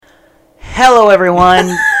Hello, everyone.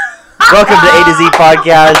 Welcome to A to Z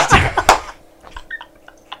Podcast.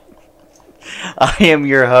 I am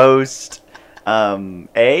your host,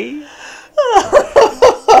 A.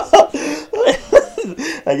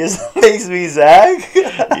 I guess that makes me Zach.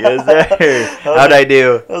 Yes, sir. How'd I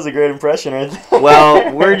do? That was a great impression right there.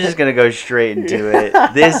 Well, we're just going to go straight into it.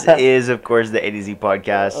 This is, of course, the A to Z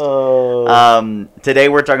Podcast. Oh. Today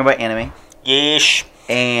we're talking about anime. Yeesh.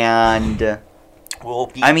 And,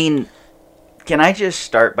 I mean, can I just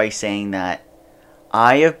start by saying that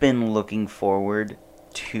I have been looking forward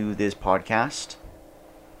to this podcast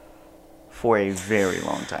for a very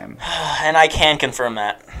long time. And I can confirm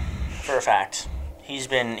that for a fact. He's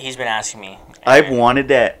been asking me. I've wanted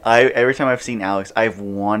that. Every time I've seen Alex, I've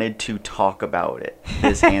wanted to talk about it,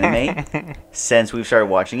 this anime, since we've started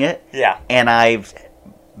watching it. Yeah. And I've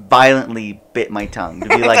violently bit my tongue to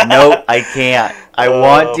be like, nope, I can't. I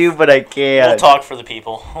want to, but I can't. We'll talk for the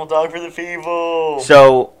people.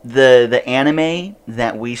 So the anime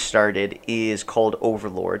that we started is called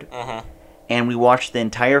Overlord, and we watched the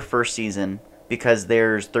entire first season because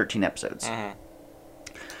there's 13 episodes.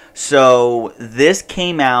 So this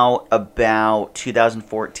came out about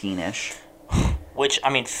 2014-ish. Which, I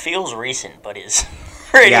mean, feels recent, but is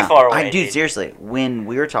pretty far away. Dude, seriously, when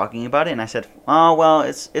we were talking about it and I said, oh, well,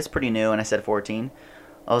 it's pretty new, and I said 14,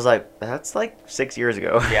 I was like, that's like 6 years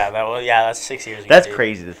ago. That's 6 years ago. That's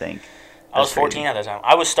crazy to think. I was 14 at that time.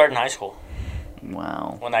 I was starting high school.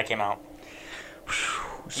 Wow. When that came out.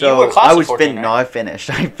 So you were class of 14, right? No, I finished.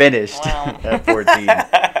 At 14.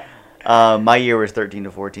 My year was 13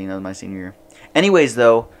 to 14. That was my senior year. Anyways,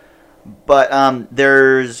 though, but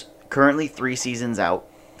there's currently 3 seasons out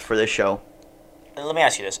for this show. Let me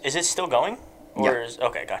ask you this: is it still going?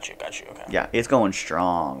 Okay, got you. Okay. Yeah, it's going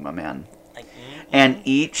strong, my man. And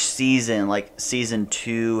each season, like season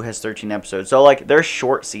 2 has 13 episodes. So like they're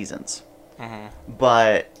short seasons.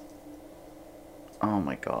 But oh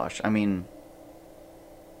my gosh, I mean,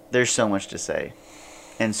 there's so much to say.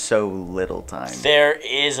 And so little time. There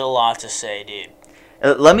is a lot to say,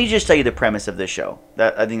 dude. Let me just tell you the premise of this show.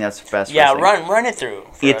 I think that's the best. Yeah, run it through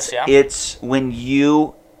for us, yeah? It's when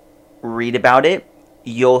you read about it,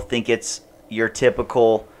 you'll think it's your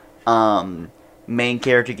typical main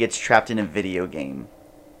character gets trapped in a video game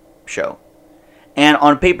show. And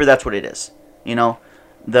on paper, that's what it is. You know,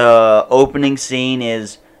 the opening scene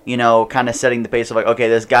is, you know, kind of setting the pace of like, okay,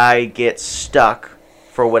 this guy gets stuck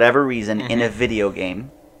for whatever reason in a video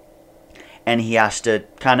game, and he has to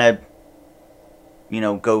kind of, you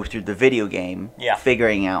know, go through the video game,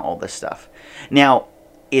 figuring out all this stuff. Now,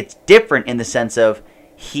 it's different in the sense of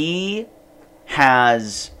he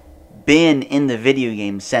has been in the video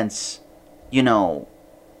game since, you know,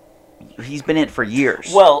 he's been in it for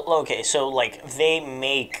years. Well, okay, so like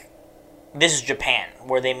this is Japan,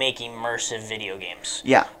 where they make immersive video games.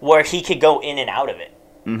 Yeah. Where he could go in and out of it.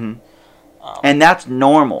 And that's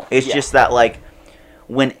normal. It's just that, like,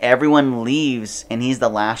 when everyone leaves and he's the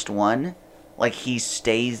last one, like, he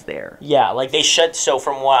stays there. Yeah, like so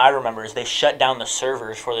from what I remember is they shut down the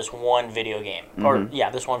servers for this one video game.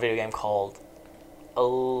 This one video game called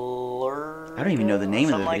Alert. I don't even know the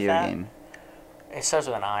name of the video game. It starts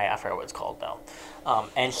with an I forget what it's called, though.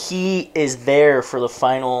 And he is there for the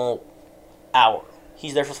final hour.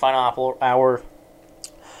 He's there for the final hour.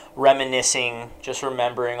 Reminiscing, just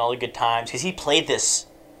remembering all the good times, because he played this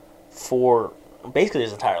for basically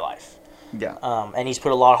his entire life. Yeah. And he's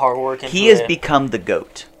put a lot of hard work into it. He has become the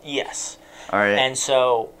GOAT. Yes. All right. And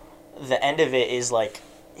so the end of it is like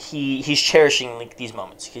he's cherishing like these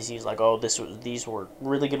moments, because he's like, oh, these were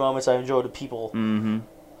really good moments. I enjoyed the people.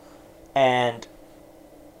 And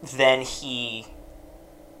then he's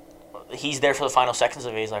there for the final seconds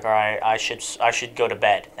of it. He's like, all right, I should go to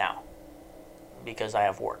bed now, because I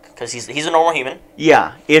have work. Because he's a normal human.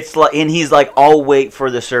 Yeah, it's like, and he's like, I'll wait for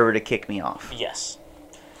the server to kick me off. Yes.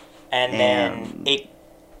 And then it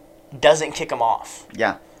doesn't kick him off.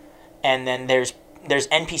 Yeah. And then there's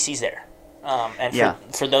NPCs there. And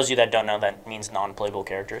for those of you that don't know, that means non-playable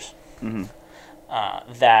characters.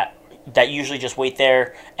 That usually just wait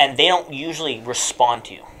there, and they don't usually respond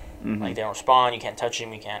to you. Like, they don't respond, you can't touch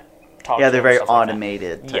them, you can't talk to them. Yeah, they're very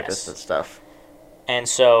automated type of stuff. And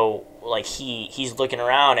so, like, he's looking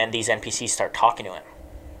around, and these NPCs start talking to him.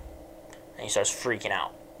 And he starts freaking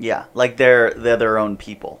out. Yeah, like they're their own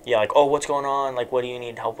people. Yeah, like, oh, what's going on? Like, what do you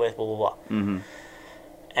need help with? Blah, blah, blah.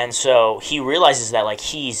 And so he realizes that, like,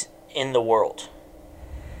 he's in the world.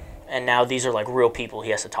 And now these are, like, real people he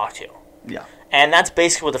has to talk to. Yeah. And that's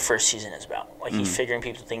basically what the first season is about. Like, he's figuring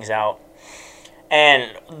things out.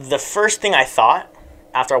 And the first thing I thought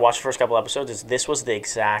after I watched the first couple episodes is this was the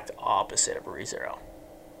exact opposite of ReZero.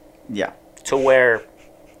 Yeah. To where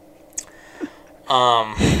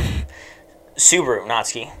Subaru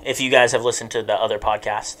Natsuki, if you guys have listened to the other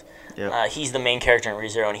podcast, Yep. he's the main character in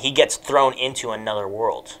ReZero, and he gets thrown into another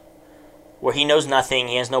world where he knows nothing,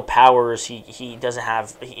 he has no powers, he doesn't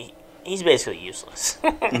have... He's basically useless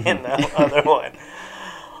in the other one.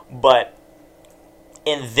 But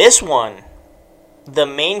in this one, the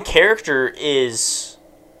main character is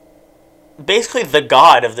basically the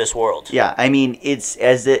god of this world. Yeah, I mean, it's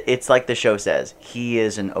like the show says. He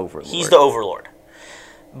is an overlord. He's the overlord.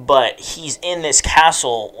 But he's in this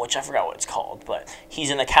castle, which I forgot what it's called, but he's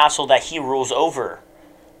in the castle that he rules over.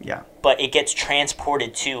 Yeah. But it gets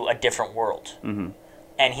transported to a different world. Mm-hmm.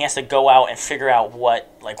 And he has to go out and figure out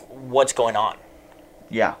what's going on.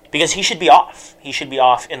 Yeah. Because he should be off. He should be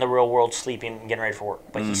off in the real world sleeping and getting ready for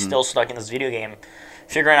work. But he's still stuck in this video game,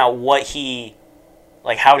 figuring out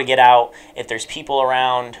how to get out, if there's people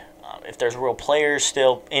around, if there's real players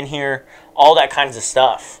still in here, all that kinds of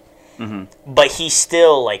stuff. Mm-hmm. But he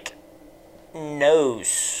still,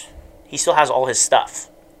 knows. He still has all his stuff.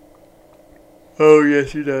 Oh,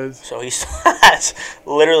 yes, he does. So he still has,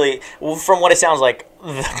 literally, from what it sounds like,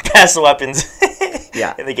 the best weapons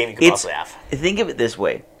in the game you could possibly have. Think of it this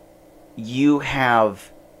way. You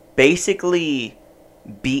have basically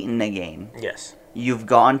beaten the game. Yes. You've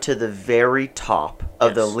gone to the very top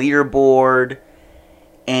of the leaderboard,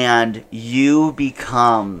 and you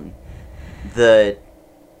become the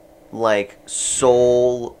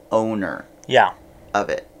sole owner of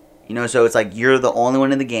it. So it's like you're the only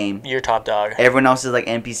one in the game. You're top dog. Everyone else is like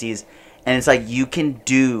NPCs, and it's like you can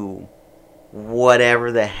do whatever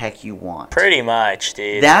the heck you want. Pretty much,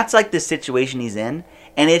 dude. That's like the situation he's in,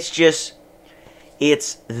 and it's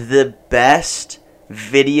the best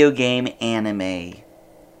video game anime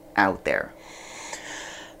out there.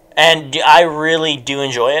 And I really do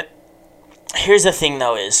enjoy it. Here's the thing,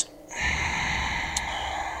 though, is...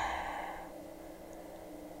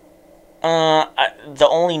 the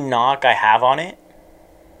only knock I have on it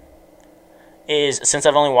is, since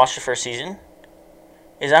I've only watched the first season,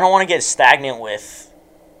 is I don't want to get stagnant with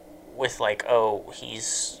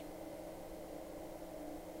he's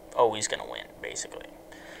gonna win, basically.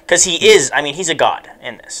 Because he is, he's a god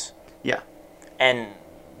in this. Yeah. And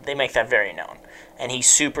they make that very known. And he's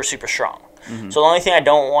super, super strong. Mm-hmm. So the only thing I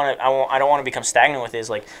don't want to become stagnant with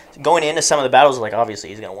is, going into some of the battles, obviously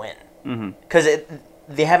he's gonna win. Because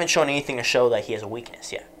they haven't shown anything to show that he has a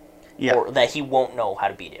weakness yet. Yeah. Or that he won't know how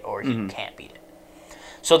to beat it, or he can't beat it.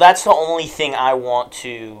 So that's the only thing I want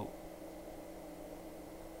to,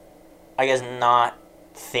 I guess, not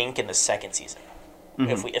think in the second season.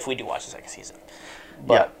 If we do watch the second season.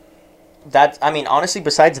 But that's, honestly,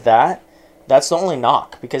 besides that, that's the only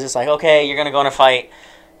knock. Because it's okay, you're going to go in a fight,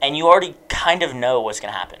 and you already kind of know what's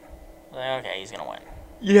going to happen. Okay, he's going to win.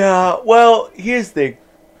 Yeah, well, here's the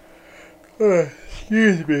thing.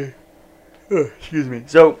 Excuse me.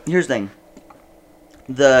 So, here's the thing.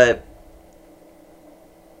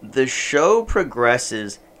 The show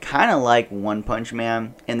progresses kind of like One Punch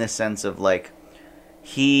Man in the sense of,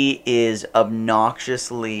 he is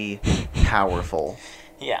obnoxiously powerful.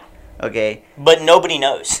 Yeah. Okay? But nobody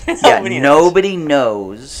knows. Nobody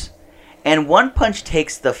knows. And One Punch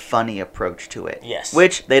takes the funny approach to it. Yes.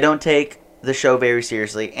 Which they don't take the show very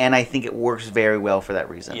seriously, and I think it works very well for that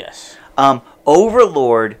reason. Yes.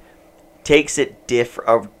 Overlord takes it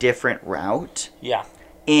a different route. Yeah.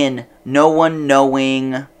 In no one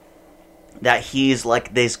knowing that he's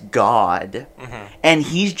this god, and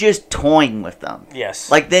he's just toying with them. Yes.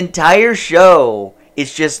 The entire show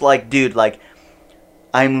is just dude,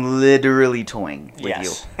 I'm literally toying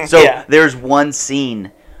with you. So there's one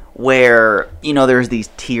scene where, there's these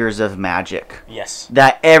tiers of magic. Yes.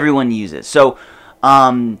 That everyone uses. So,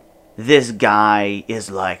 this guy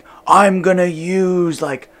is I'm gonna use,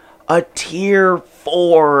 a tier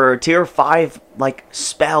 4, tier 5,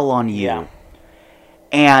 spell on you. Yeah.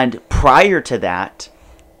 And prior to that,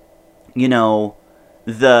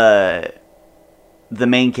 the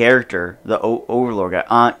main character, the Overlord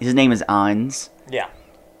guy, his name is Ans. Yeah.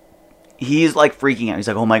 He's freaking out. He's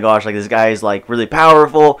oh my gosh, this guy is really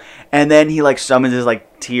powerful. And then he summons his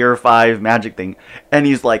tier 5 magic thing, and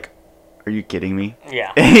he's are you kidding me?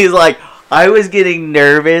 Yeah. And he's I was getting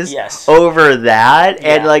nervous over that,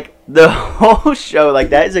 and the whole show,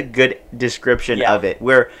 that is a good description of it,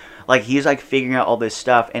 where he's figuring out all this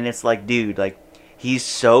stuff, and it's dude, he's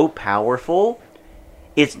so powerful.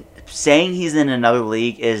 It's saying he's in another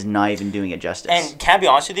league is not even doing it justice. And can I be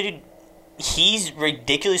honest with you, dude? He's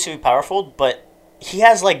ridiculously powerful, but he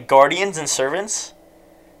has guardians and servants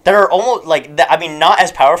that are almost not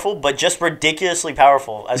as powerful, but just ridiculously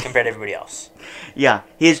powerful as compared to everybody else. Yeah,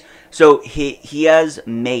 his So he has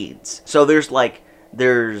maids. So there's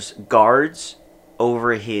guards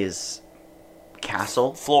over his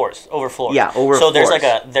castle. Floors. Over floors. Yeah, over so floors.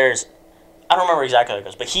 there's I don't remember exactly how it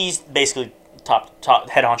goes, but he's basically top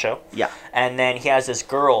head honcho. Yeah. And then he has this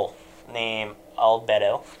girl named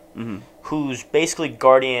Albedo, who's basically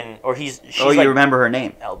guardian, or she's you remember her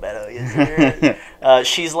name. Albedo, yes.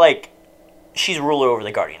 She's ruler over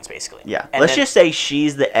the guardians, basically. Yeah. Let's just say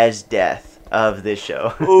she's the Esdeath of this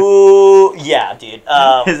show. Ooh, yeah, dude.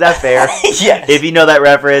 Is that fair? Yes. If you know that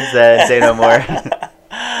reference, then say no more.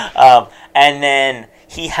 And then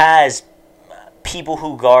he has people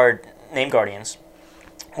who named guardians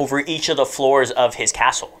over each of the floors of his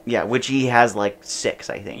castle. Yeah, which he has like 6,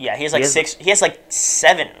 I think. Yeah, he has like 6. He has like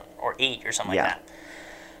 7 or 8 or something like that.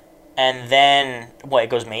 And then it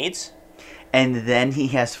goes maids? And then he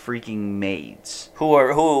has freaking maids. Who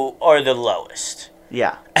are the lowest.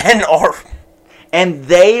 Yeah. And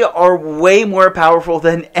they are way more powerful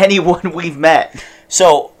than anyone we've met.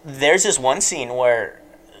 So there's this one scene where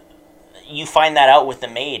you find that out with the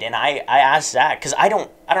maid, and I asked Zach, because I don't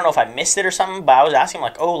know if I missed it or something, but I was asking him,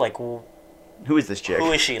 like, who is this chick?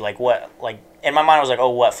 Who is she? Like, what? Like, in my mind, I was like,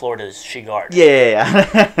 what floor does she guard?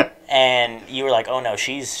 Yeah. And you were like, oh no,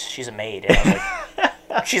 she's a maid. And I was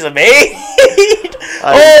like, she's a maid?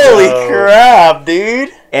 Holy crap,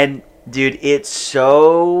 dude! And dude, it's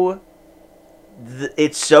so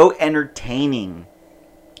entertaining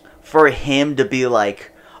for him to be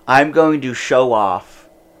like, I'm going to show off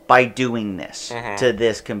by doing this to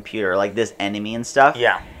this computer, like this enemy and stuff.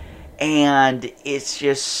 Yeah. And it's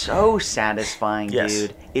just so satisfying,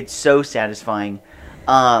 dude. It's so satisfying.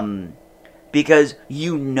 Because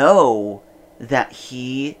you know that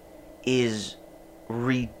he is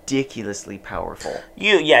ridiculously powerful.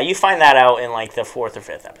 You find that out in like the 4th or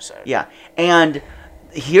 5th episode. Yeah. And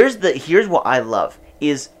here's what I love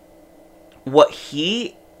is what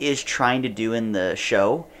he is trying to do in the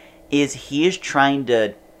show is he's trying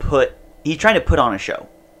to put on a show.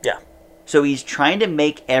 Yeah. So he's trying to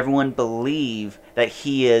make everyone believe that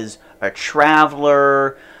he is a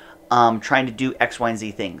traveler, trying to do X, Y, and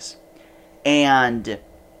Z things. And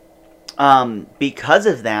because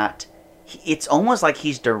of that, it's almost like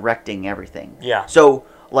he's directing everything. Yeah. So,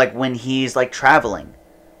 like, when he's, like, traveling,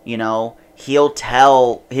 he'll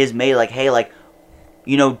tell his maid, like, hey, like,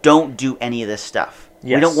 don't do any of this stuff.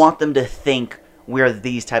 Yes. We don't want them to think we're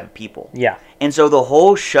these type of people. Yeah. And so the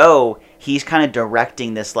whole show, he's kind of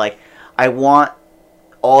directing this, like, I want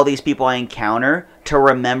all these people I encounter to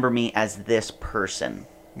remember me as this person.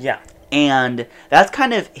 Yeah. And that's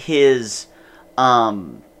kind of his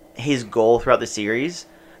goal throughout the series,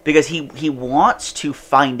 because he wants to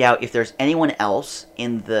find out if there's anyone else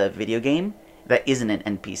in the video game that isn't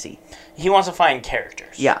an NPC. He wants to find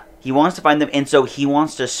characters. Yeah. He wants to find them, and so he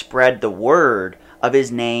wants to spread the word of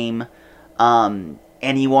his name, and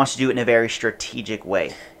he wants to do it in a very strategic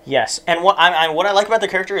way. Yes, and what I like about the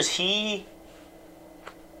character is there's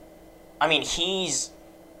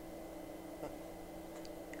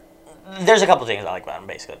a couple things I like about him,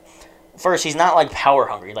 basically. First, he's not, like, power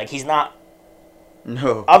hungry. Like, he's not...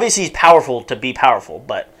 No. Obviously, he's powerful to be powerful,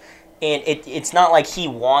 but it's not like he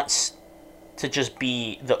wants to just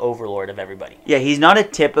be the overlord of everybody. Yeah, he's not a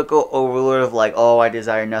typical overlord of, like, I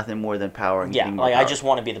desire nothing more than power. And like, power. I just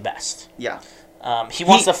want to be the best. Yeah. He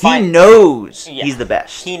wants to find... He knows he's the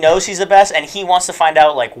best. He knows he's the best, and he wants to find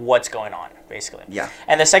out, like, what's going on, basically. Yeah.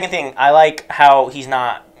 And the second thing, I like how he's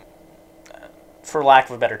not, for lack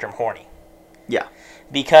of a better term, horny. Yeah.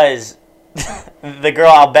 Because the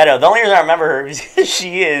girl Albedo, the only reason I remember her is because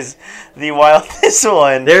she is the wildest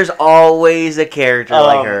one. There's always a character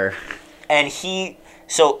like her. And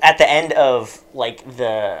so at the end of, like,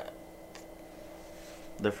 the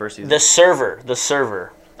first season? The server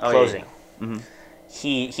closing. Yeah. Mm-hmm.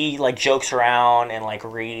 He like jokes around and like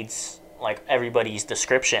reads like everybody's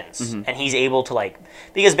descriptions, and he's able to, like,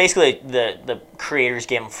 because basically the creators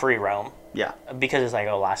gave him free roam. Yeah. Because it's like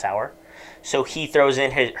last hour, so he throws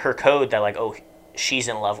in her code that, like, she's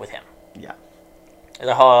in love with him. Yeah. It's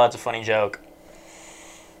like, oh, that's a funny joke.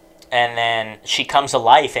 And then she comes to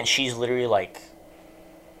life, and she's literally like,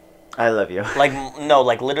 I love you. Like, no,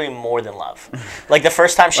 like, literally more than love. Like, the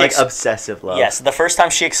first time she... like, obsessive love. Yes, the first time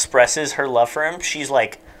she expresses her love for him, she's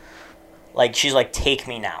like, take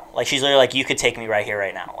me now. Like, she's literally like, you could take me right here,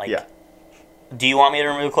 right now. Like, yeah. Do you want me to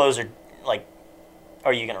remove clothes, or, like,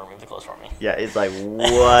 are you going to remove the clothes for me? Yeah, it's like,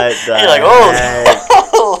 what the You're like,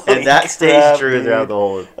 heck? And that stays true throughout the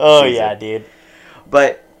whole season. Yeah, dude.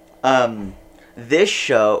 But, this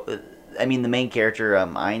show, I mean, the main character,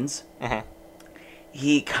 Ainz,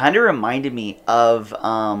 he kind of reminded me of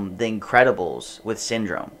The Incredibles with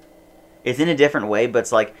Syndrome. It's in a different way, but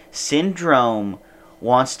it's like Syndrome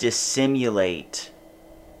wants to simulate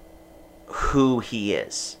who he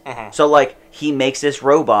is. So, like, he makes this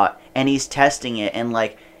robot, and he's testing it, and,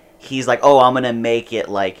 like, he's like, oh, I'm going to make it,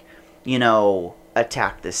 like, you know,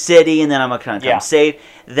 attack the city, and then I'm going to come save.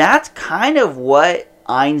 That's kind of what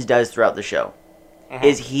Ainz does throughout the show.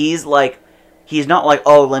 Is he's like, he's not like,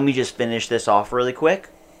 oh, let me just finish this off really quick.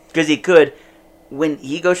 Because he could. When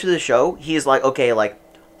he goes through the show, he's like, okay, like,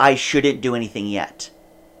 I shouldn't do anything yet.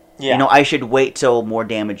 Yeah. You know, I should wait till more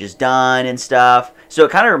damage is done and stuff. So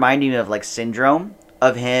it kind of reminded me of, like, Syndrome,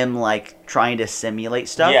 of him, like, trying to simulate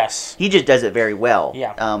stuff. Yes. He just does it very well.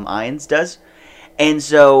 Yeah. Ainz does. And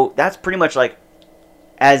so that's pretty much, like,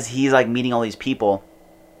 as he's, like, meeting all these people,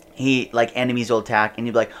 he, like, enemies will attack, and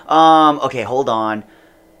he'll be like, okay, hold on.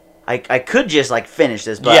 I could just, like, finish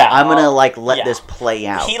this, but I'm going to, like, let this play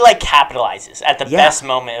out. He, like, capitalizes at the best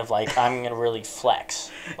moment of, like, I'm going to really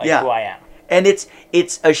flex, like, who I am. And it's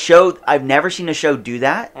a show, I've never seen a show do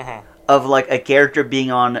that, of, like, a character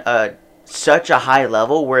being on such a high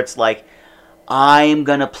level where it's like, I'm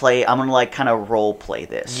going to, like, kind of role play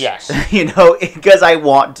this. Yes. You know, because I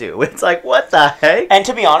want to. It's like, what the heck? And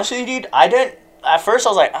to be honest with you, dude, at first I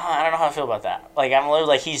was like, I don't know how I feel about that. Like, I'm literally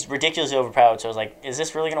like, he's ridiculously overpowered, so I was like, is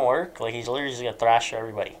this really going to work? Like, he's literally just going to thrash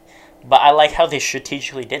everybody. But I like how they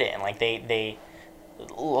strategically did it, and, like, they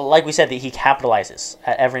like we said, that he capitalizes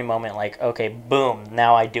at every moment, like, okay, boom,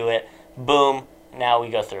 now I do it, boom, now we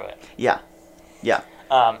go through it. Yeah.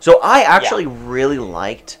 So I actually really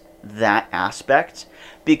liked that aspect,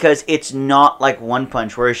 because it's not like One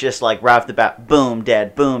Punch where it's just like right off the bat, boom,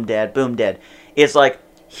 dead, boom, dead, boom, dead. It's like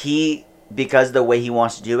because of the way he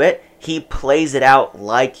wants to do it, he plays it out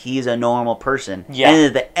like he's a normal person. Yeah. And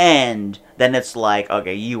at the end, then it's like,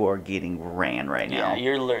 okay, you are getting ran right now. Yeah,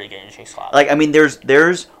 you're literally getting slapped. Like, I mean,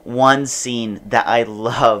 there's one scene that I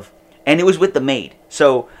love, and it was with the maid.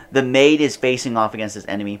 So the maid is facing off against this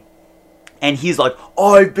enemy, and he's like,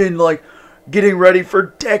 I've been, like, getting ready for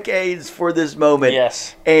decades for this moment.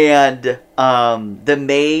 Yes. And the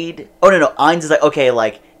maid... Oh, no. Ainz is like, okay,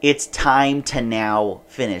 like, it's time to now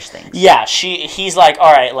finish things. Yeah, he's like,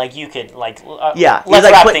 all right, like, you could, like... let's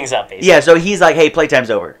like, wrap things up, basically. Yeah, so he's like, hey, playtime's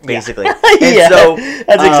over, basically. Yeah. And so...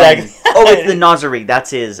 That's exactly... it's the Nazari. That's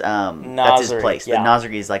his that's his place. Yeah. The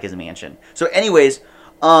Nazari is, like, his mansion. So, anyways,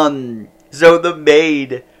 so the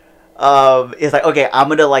maid... is like, okay, I'm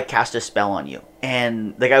gonna, like, cast a spell on you.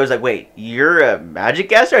 And the guy was like, wait, you're a magic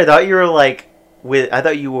caster? I thought you were, like,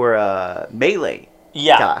 a melee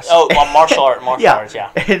cast. Oh, well, martial arts,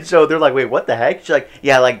 yeah. And so they're like, wait, what the heck? She's like,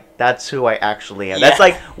 yeah, like, that's who I actually am. That's,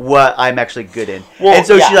 like, what I'm actually good in. Well, and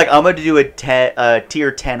so she's like, I'm gonna do a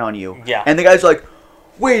tier 10 on you. Yeah. And the guy's like,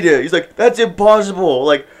 wait he's like, that's impossible.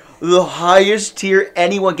 Like, the highest tier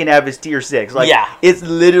anyone can have is tier 6. Like, it's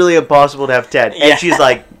literally impossible to have 10. And she's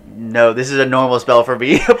like, no, this is a normal spell for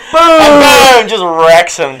me. Boom! Boom! Just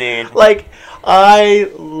wrecks him, dude. Like,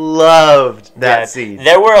 I loved that scene.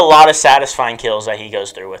 There were a lot of satisfying kills that he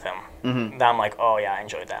goes through with him. Mm-hmm. That I'm like, oh yeah, I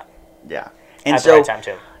enjoyed that. Yeah. And at the right time,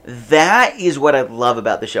 too. That is what I love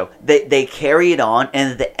about the show. They carry it on,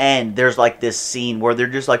 and at the end, there's, like, this scene where they're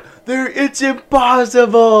just like, it's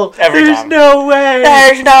impossible. There's no way.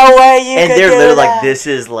 There's no way you can do that. And they're literally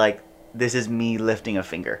like, this is me lifting a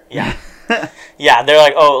finger. Yeah. Yeah, they're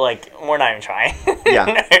like, oh, like, we're not even trying. Yeah.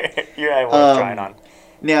 You're not even trying on.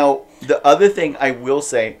 Now, the other thing I will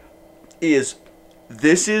say is,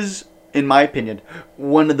 this is, in my opinion,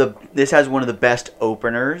 this has one of the best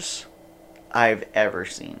openers I've ever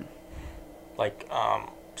seen. Like,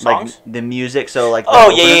 songs? Like, the music, so, like...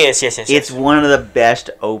 yes. It's one of the best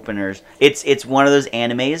openers. It's one of those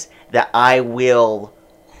animes that I will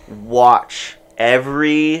watch...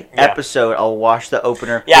 Every episode, I'll watch the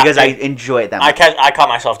opener because I enjoy it that much. I caught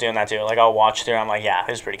myself doing that too. Like, I'll watch through. I'm like, yeah, it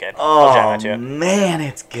was pretty good. Oh man,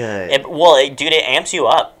 it's good. Dude, it amps you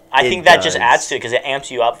up. I think that just adds to it because it amps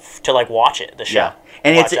you up to, like, watch it. The show. Yeah,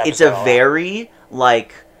 and it's a very,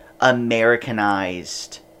 like,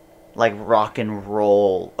 Americanized, like, rock and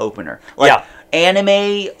roll opener. Like,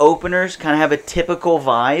 anime openers kind of have a typical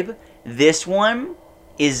vibe. This one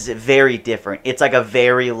is very different. It's like a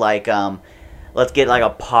very, like, let's get, like, a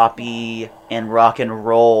poppy and rock and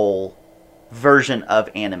roll version of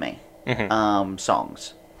anime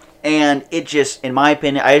songs. And it just, in my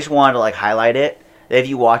opinion, I just wanted to, like, highlight it. That if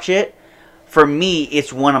you watch it, for me,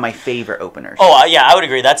 it's one of my favorite openers. Oh, yeah, I would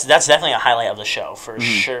agree. That's definitely a highlight of the show, for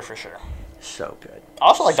sure. So good. I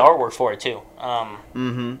also like the artwork for it, too.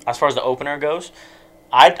 As far as the opener goes.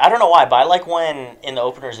 I don't know why, but I like when in the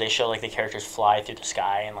openers they show, like, the characters fly through the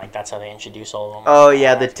sky, and, like, that's how they introduce all of them. Oh,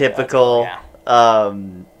 yeah, the typical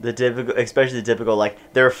the typical, especially the typical, like,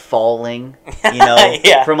 they're falling, you know,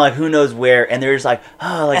 Yeah. from, like, who knows where, and they're just like,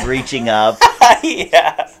 oh, like, reaching up.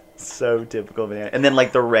 Yeah. So typical, man. And then,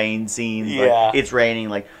 like, the rain scenes, Yeah. like, it's raining,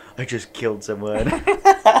 like, I just killed someone.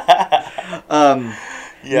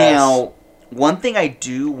 Yes. Now, one thing I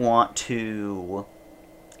do want to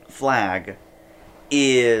flag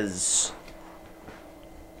is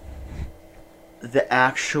the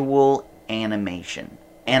actual animation.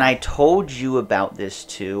 And I told you about this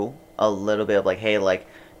too, a little bit of like, hey, like,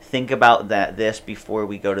 think about this before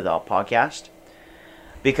we go to the podcast.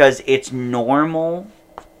 Because it's normal,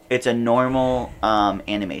 it's a normal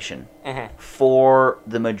animation for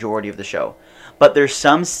the majority of the show. But there's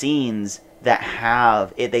some scenes that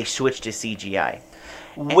have it, they switch to CGI.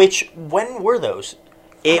 When were those?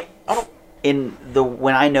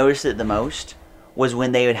 When I noticed it the most was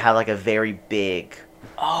when they would have like a very big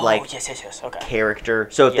yes. Okay. character.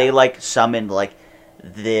 So if they like summoned like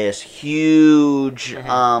this huge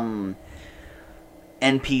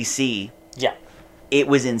NPC, it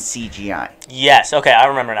was in CGI. Yes. Okay, I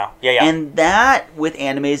remember now. Yeah. And that with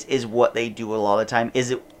animes is what they do a lot of the time.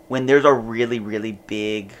 Is it when there's a really really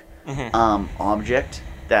big object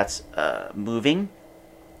that's moving.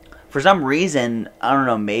 For some reason, I don't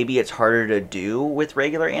know, maybe it's harder to do with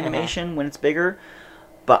regular animation when it's bigger,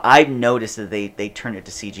 but I've noticed that they turn it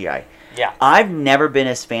to CGI. Yeah. I've never been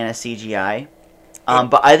a fan of CGI,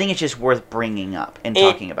 but I think it's just worth bringing up and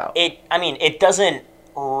talking about. It doesn't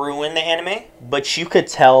ruin the anime, but you could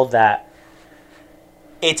tell that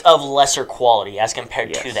it's of lesser quality as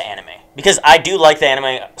compared to the anime. Because I do like the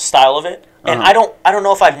anime style of it, and I don't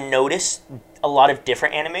know if I've noticed a lot of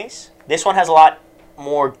different animes. This one has a lot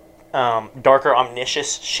more darker,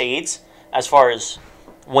 omniscious shades as far as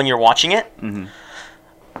when you're watching it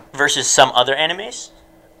versus some other animes.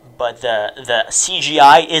 But the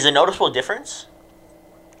CGI is a noticeable difference,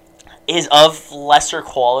 is of lesser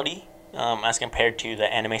quality as compared to the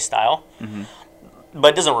anime style, but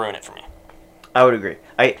it doesn't ruin it for me. I would agree.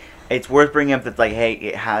 It's worth bringing up that, like, hey,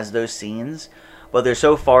 it has those scenes, but they're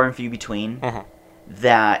so far and few between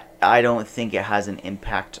that I don't think it has an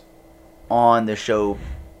impact on the show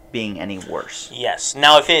being any worse. Yes.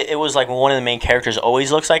 Now, if it was like one of the main characters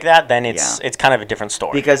always looks like that, then it's kind of a different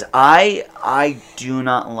story. Because I do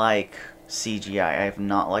not like CGI. I have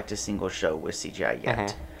not liked a single show with CGI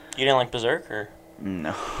yet. You didn't like Berserk, or?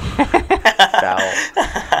 No.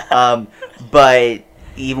 Foul. But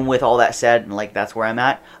even with all that said, and like that's where I'm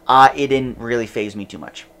at, it didn't really faze me too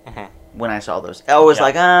much when I saw those. I was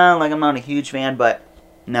like I'm not a huge fan, but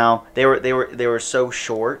no, they were so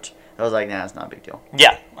short. I was like, nah, it's not a big deal.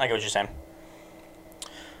 Yeah, I get what you're saying.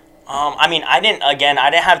 I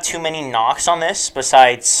didn't have too many knocks on this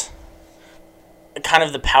besides kind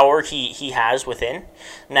of the power he has within.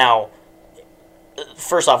 Now,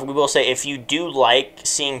 first off, we will say if you do like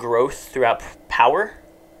seeing growth throughout power,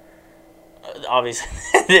 obviously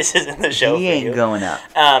this isn't the show he for ain't you. Going up.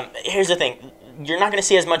 Here's the thing: you're not going to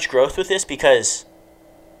see as much growth with this because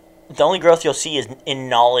the only growth you'll see is in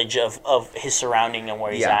knowledge of his surrounding and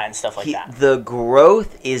where he's at and stuff like that. The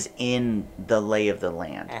growth is in the lay of the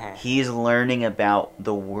land. He's learning about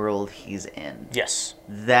the world he's in. Yes.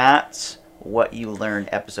 That's what you learn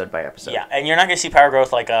episode by episode. Yeah, and you're not going to see power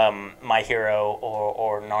growth like My Hero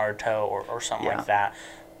or Naruto or something like that.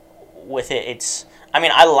 With it, it's...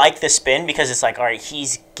 I like the spin because it's like, all right,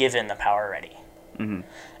 he's given the power already.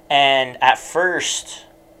 And at first...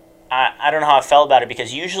 I don't know how I felt about it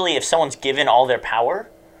because usually if someone's given all their power,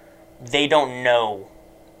 they don't know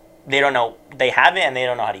they have it and they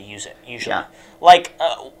don't know how to use it usually. Yeah. Like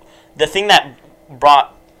the thing that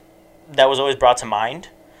was always brought to mind,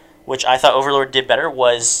 which I thought Overlord did better,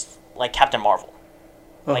 was like Captain Marvel.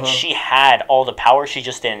 Like she had all the power, she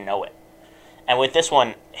just didn't know it. And with this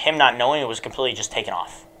one, him not knowing it was completely just taken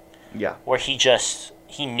off. Yeah. Where he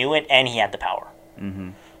knew it and he had the power.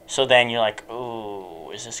 So then you're like,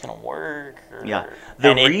 ooh, is this going to work?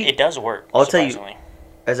 It does work, I'll tell you,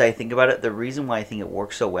 as I think about it, the reason why I think it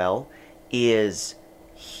works so well is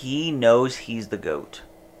he knows he's the GOAT.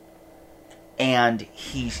 And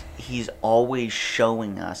he's always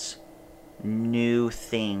showing us new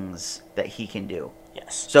things that he can do.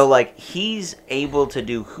 Yes. So, like, he's able to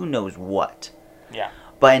do who knows what. Yeah.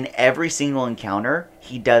 But in every single encounter,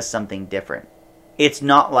 he does something different. It's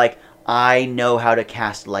not like, I know how to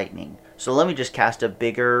cast lightning, so let me just cast a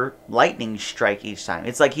bigger lightning strike each time.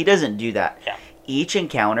 It's like he doesn't do that. Yeah. Each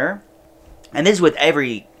encounter, and this is with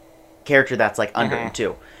every character that's like under him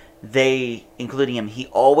too, including him, he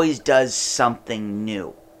always does something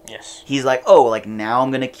new. Yes. He's like, oh, like now I'm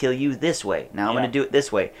going to kill you this way. Now I'm going to do it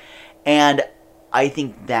this way. And I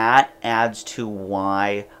think that adds to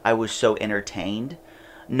why I was so entertained.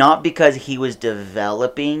 Not because he was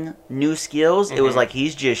developing new skills. It was like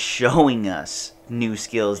he's just showing us new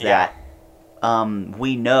skills that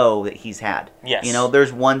we know that he's had. Yes. You know,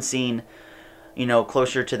 there's one scene, you know,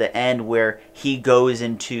 closer to the end where he goes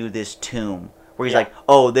into this tomb where he's like,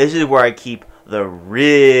 oh, this is where I keep the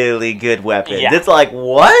really good weapons. It's like,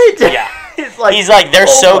 what? Yeah. It's like, he's like, they're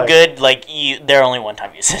so good, like, they're only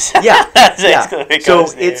one-time uses. That's basically what it so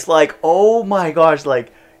goes to. it's like, oh my gosh,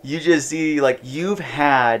 like, you just see, like, you've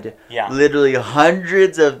had literally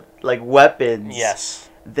hundreds of, like, weapons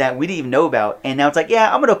that we didn't even know about. And now it's like,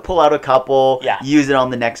 yeah, I'm going to pull out a couple, use it on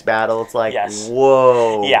the next battle. It's like,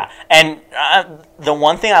 whoa. Yeah, and the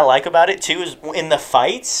one thing I like about it, too, is in the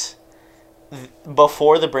fights,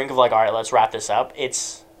 before the brink of, like, all right, let's wrap this up, it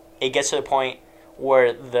gets to the point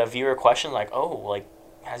where the viewer questions, like, oh, like,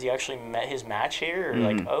 has he actually met his match here? Or,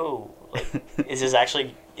 like, oh, like, is this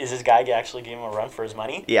guy actually giving him a run for his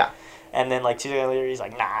money? Yeah. And then, like, 2 days later, he's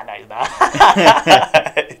like, nah, he's not.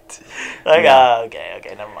 Like,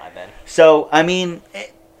 okay, never mind then. So, I mean,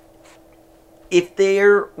 if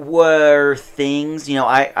there were things, you know,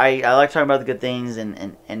 I like talking about the good things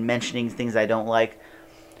and mentioning things I don't like.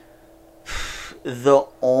 The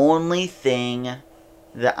only thing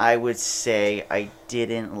that I would say I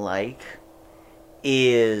didn't like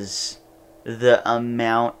is the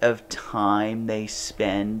amount of time they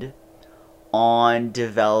spend on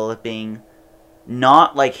developing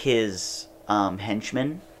not like his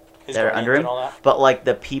henchmen that are under him, but like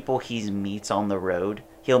the people he meets on the road.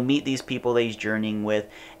 He'll meet these people that he's journeying with,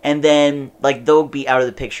 and then like they'll be out of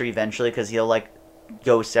the picture eventually because he'll like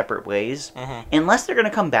go separate ways. Unless they're gonna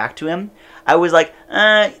come back to him, I was like,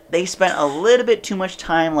 they spent a little bit too much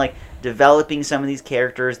time like developing some of these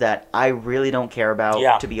characters that I really don't care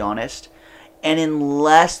about, to be honest. And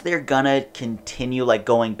unless they're gonna continue like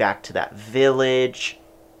going back to that village,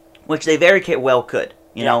 which they very well could,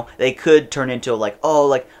 you know, they could turn into like, oh,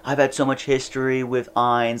 like I've had so much history with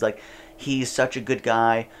Ainz, like he's such a good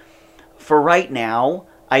guy. For right now,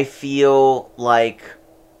 I feel like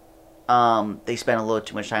they spent a little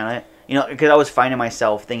too much time on it. You know, because I was finding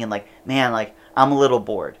myself thinking like, man, like I'm a little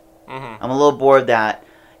bored. I'm a little bored that,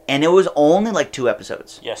 and it was only like 2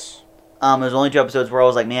 episodes. Yes. It was only 2 episodes where I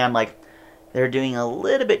was like, man, like they're doing a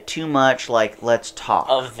little bit too much. Like let's talk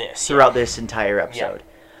of this throughout this entire episode.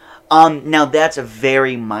 Now that's a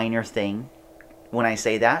very minor thing when I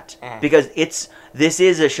say that because this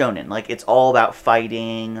is a shonen. Like it's all about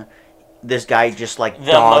fighting. This guy just like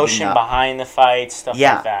the emotion behind the fight, stuff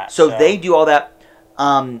like that. So they do all that.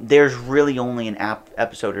 There's really only an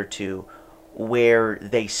episode or 2 where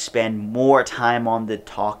they spend more time on the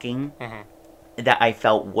talking that I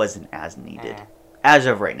felt wasn't as needed as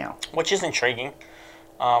of right now. Which is intriguing.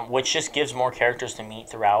 Which just gives more characters to meet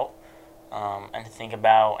throughout and to think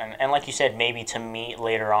about. And like you said, maybe to meet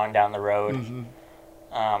later on down the road.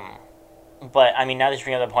 But, I mean, now that you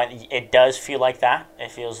bring up the point, it does feel like that.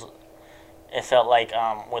 It felt like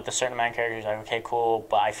with a certain amount of characters, like, okay, cool,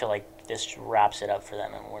 but I feel like this wraps it up for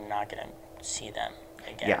them and we're not going to see them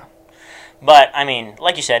again. Yeah. But, I mean,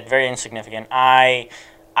 like you said, very insignificant. I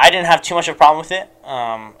didn't have too much of a problem with it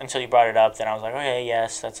until you brought it up. Then I was like, okay,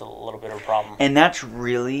 yes, that's a little bit of a problem. And that's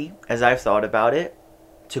really, as I've thought about it,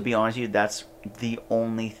 to be honest with you, that's the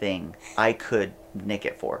only thing I could nick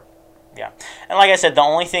it for. Yeah. And like I said, the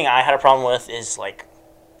only thing I had a problem with is, like,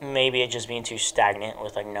 maybe it just being too stagnant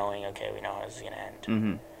with, like, knowing, okay, we know how this is going to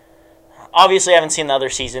end. Obviously, I haven't seen the other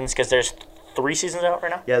seasons because there's 3 seasons out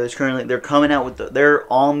right now. Yeah, they're coming out with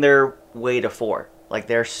they're on their way to 4. Like,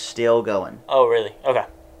 they're still going. Oh, really? Okay.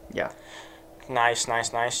 Yeah. Nice.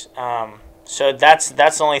 So that's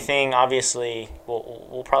the only thing. Obviously,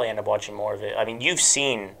 we'll probably end up watching more of it. I mean, you've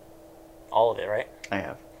seen all of it, right? I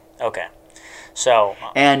have. Okay. So.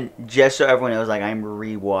 And just so everyone knows, like, I'm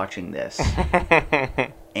rewatching this.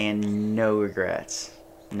 And no regrets.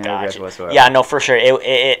 No regrets whatsoever. Yeah, no, for sure.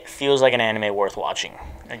 It feels like an anime worth watching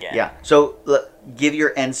again. Yeah. So, give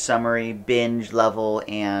your end summary, binge level,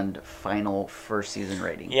 and final first season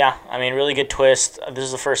rating. Yeah, I mean, really good twist. This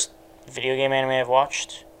is the first video game anime I've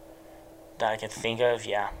watched that I can think of.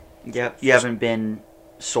 Yeah. Yep. You haven't been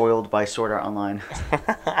soiled by Sword Art Online.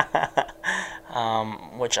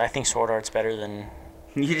 Which I think Sword Art's better than.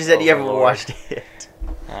 You just said Overlord. You haven't watched it.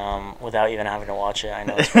 Without even having to watch it, I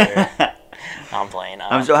know it's better. I'm playing.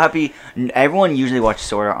 I'm so happy. Everyone usually watches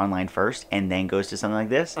Sword Art Online first and then goes to something like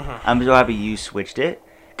this. I'm so happy you switched it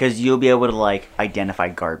because you'll be able to like identify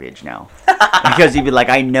garbage now. Because you'd be like,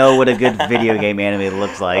 I know what a good video game anime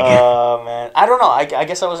looks like. Oh man, I don't know. I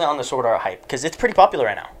guess I wasn't on the Sword Art hype because it's pretty popular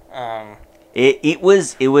right now. It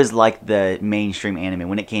was like the mainstream anime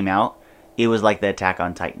when it came out. It was like the Attack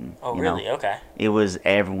on Titan. Oh, really? Know? Okay. It was,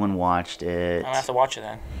 everyone watched it. I'm gonna have to watch it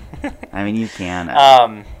then. I mean, you can.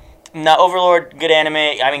 Now Overlord, good anime.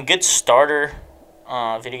 I mean, good starter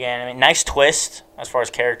video game anime. Nice twist as far as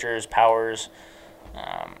characters, powers,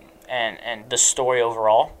 and the story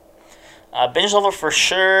overall. Binge level for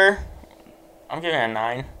sure. I'm giving it a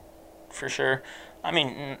 9 for sure. I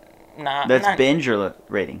mean, That's binge or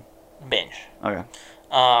rating? Binge. Okay.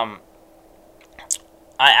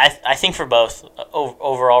 I think for both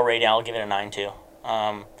overall rating, I'll give it a 9 too.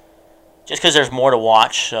 Just because there's more to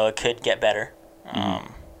watch, so it could get better.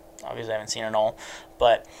 Obviously, I haven't seen it all,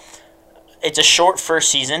 but it's a short first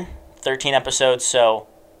season, 13 episodes. So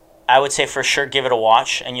I would say for sure give it a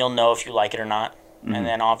watch, and you'll know if you like it or not. And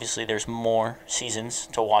then obviously there's more seasons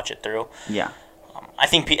to watch it through. Yeah. I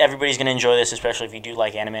think everybody's gonna enjoy this, especially if you do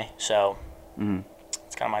like anime. So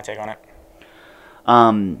that's kind of my take on it.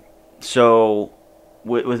 So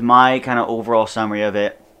with my kind of overall summary of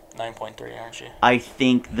it, 9.3, aren't you? I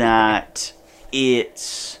think that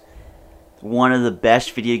it's one of the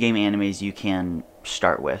best video game animes you can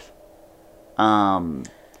start with. In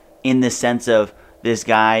the sense of this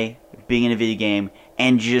guy being in a video game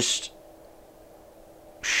and just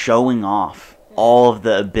showing off all of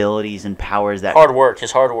the abilities and powers that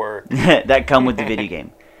his hard work that come with the video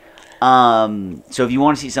game. So if you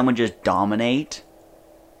want to see someone just dominate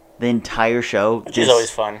the entire show, which is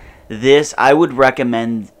always fun. I would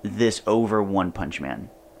recommend this over One Punch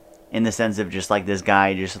Man, in the sense of just like this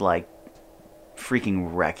guy just like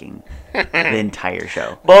freaking wrecking the entire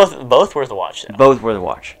show. Both worth a watch though. Both worth a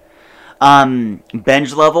watch.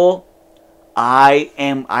 Binge level,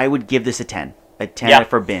 I would give this a 10. A 10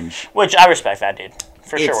 for binge. Which I respect that, dude.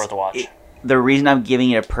 For sure worth a watch. The reason I'm giving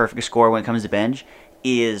it a perfect score when it comes to binge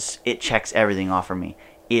is it checks everything off for me.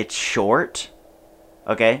 It's short.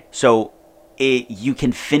 Okay? So you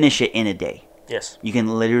can finish it in a day. Yes. You can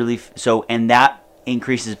literally and that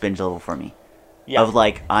increases binge level for me. Yeah. Of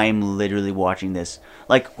like, I'm literally watching this.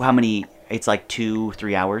 Like how many, it's like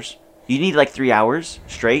 2-3 hours. You need like 3 hours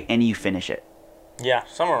straight and you finish it. Yeah,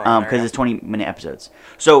 somewhere around there. Because it's 20-minute episodes.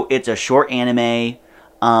 So it's a short anime.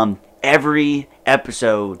 Every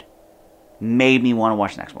episode made me want to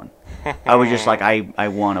watch the next one. I was just like, I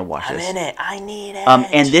want to watch this. I'm in it. I need it.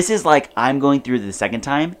 And this is like, I'm going through the second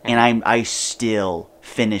time, and I still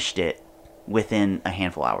finished it within a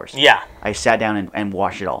handful of hours. Yeah. I sat down and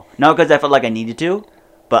watched it all. Not because I felt like I needed to,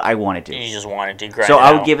 but I wanted to. You just wanted to grind So it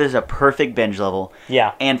I would out. give this a perfect binge level.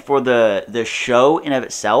 Yeah. And for the show in of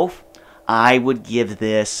itself, I would give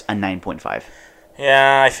this a 9.5.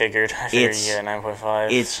 Yeah, I figured you get a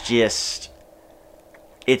 9.5. It's just,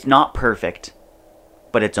 it's not perfect,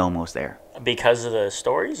 but it's almost there. Because of the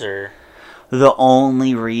stories, or? The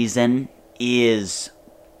only reason is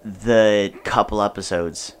the couple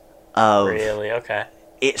episodes of really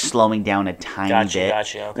it slowing down a tiny bit.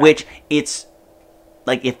 Gotcha, okay. Which it's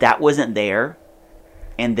like, if that wasn't there,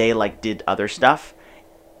 and they like did other stuff,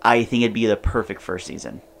 I think it'd be the perfect first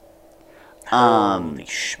season. Holy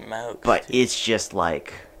smokes. But it's just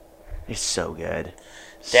like, it's so good.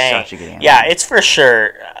 Dang. Such a good anime. Yeah, it's for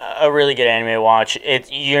sure a really good anime to watch.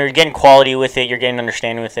 You're getting quality with it. You're getting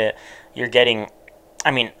understanding with it. You're getting,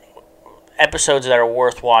 I mean, episodes that are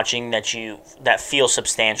worth watching that feel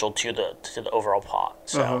substantial to the overall plot.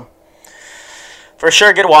 So, for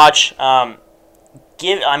sure, good watch.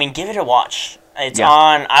 Give it a watch. It's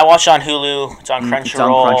on. I watched it on Hulu. It's on Crunchyroll. It's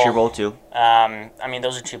on Crunchyroll too. I mean,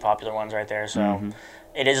 those are two popular ones right there. So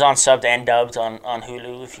it is on subbed and dubbed on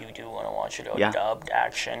Hulu if you do want to watch it. Dubbed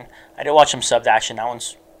action. I did watch some subbed action. That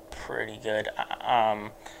one's pretty good.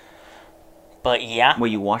 But yeah. Well,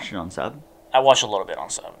 you watched it on sub? I watched a little bit on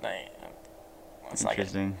sub. Let's not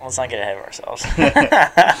get ahead of ourselves.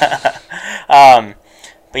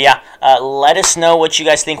 But yeah, let us know what you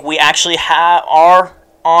guys think. We actually are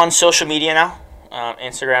on social media now.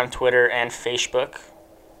 Instagram, Twitter, and Facebook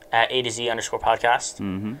at A2Z_podcast.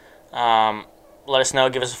 Let us know,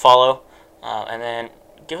 give us a follow, and then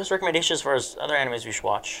give us recommendations as far as other animes we should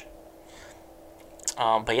watch.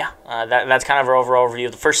 But yeah, that's kind of our overall review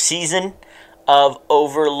of the first season of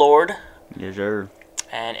Overlord. Yes, sir.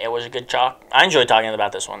 And it was a good talk. I enjoyed talking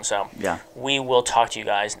about this one, so yeah. We will talk to you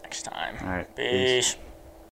guys next time. All right. Peace.